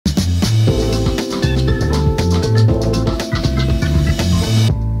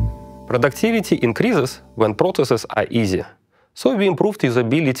Productivity increases when processes are easy, so we improved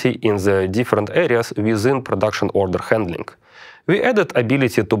usability in the different areas within production order handling. We added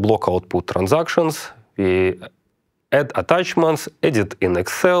ability to block output transactions, we add attachments, edit in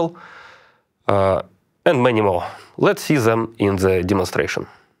Excel, and many more. Let's see them in the demonstration.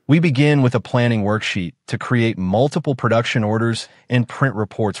 We begin with a planning worksheet to create multiple production orders and print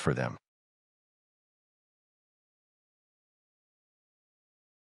reports for them.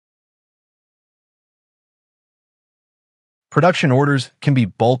 Production orders can be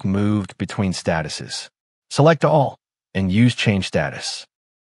bulk moved between statuses. Select all and use Change Status.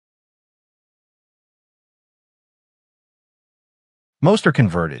 Most are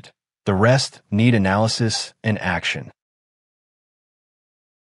converted. The rest need analysis and action.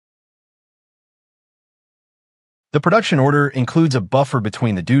 The production order includes a buffer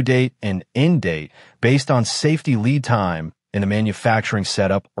between the due date and end date based on safety lead time in the manufacturing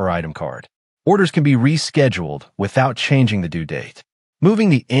setup or item card. Orders can be rescheduled without changing the due date. Moving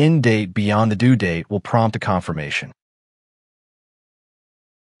the end date beyond the due date will prompt a confirmation.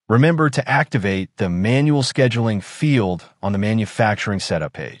 Remember to activate the manual scheduling field on the manufacturing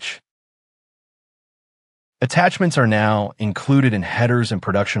setup page. Attachments are now included in headers and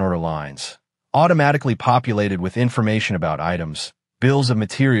production order lines, automatically populated with information about items, bills of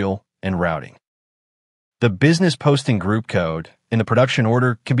material, and routing. The business posting group code in the production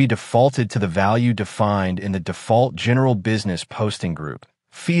order can be defaulted to the value defined in the default general business posting group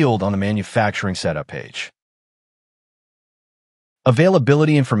field on the manufacturing setup page.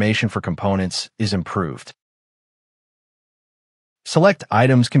 Availability information for components is improved. Select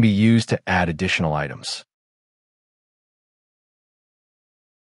items can be used to add additional items.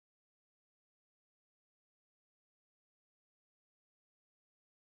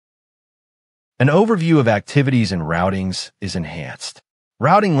 An overview of activities and routings is enhanced.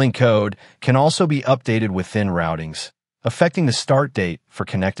 Routing link code can also be updated within routings, affecting the start date for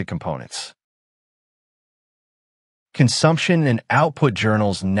connected components. Consumption and output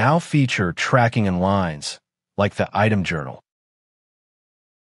journals now feature tracking in lines, like the item journal.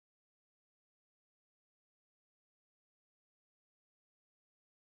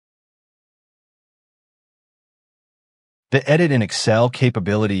 The Edit in Excel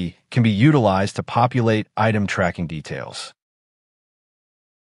capability can be utilized to populate item tracking details.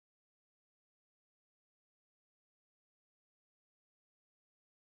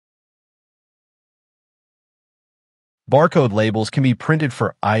 Barcode labels can be printed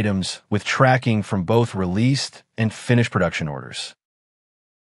for items with tracking from both released and finished production orders.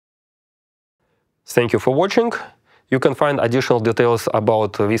 Thank you for watching. You can find additional details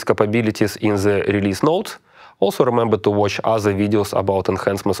about these capabilities in the release notes. Also remember to watch other videos about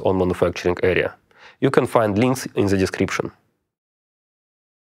enhancements on manufacturing area. You can find links in the description.